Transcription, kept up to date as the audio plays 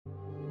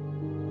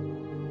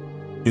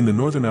In the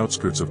northern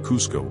outskirts of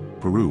Cusco,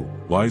 Peru,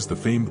 lies the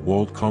famed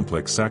walled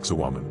complex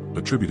Saksaywaman,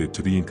 attributed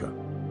to the Inca.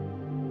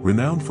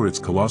 Renowned for its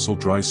colossal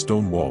dry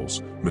stone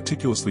walls,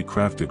 meticulously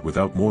crafted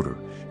without mortar,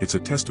 it's a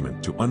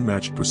testament to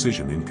unmatched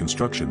precision in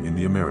construction in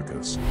the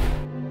Americas.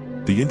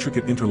 The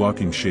intricate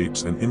interlocking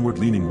shapes and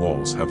inward-leaning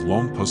walls have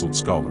long puzzled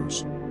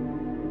scholars.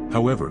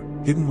 However,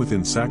 hidden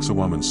within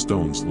Saksaywaman's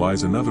stones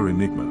lies another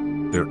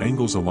enigma: their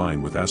angles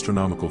align with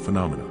astronomical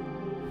phenomena.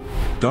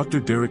 Dr.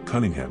 Derek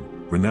Cunningham,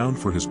 renowned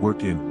for his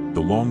work in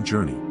The Long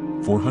Journey,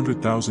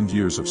 400,000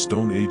 Years of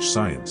Stone Age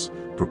Science,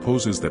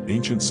 proposes that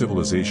ancient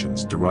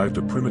civilizations derived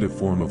a primitive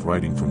form of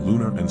writing from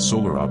lunar and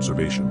solar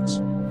observations.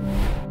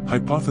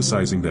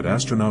 Hypothesizing that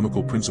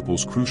astronomical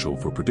principles crucial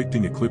for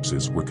predicting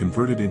eclipses were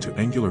converted into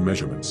angular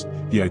measurements,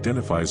 he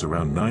identifies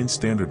around 9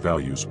 standard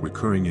values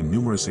recurring in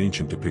numerous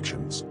ancient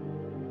depictions.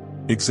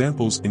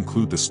 Examples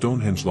include the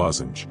Stonehenge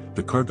lozenge,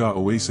 the Karga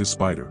oasis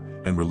spider,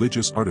 and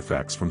religious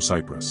artifacts from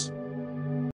Cyprus.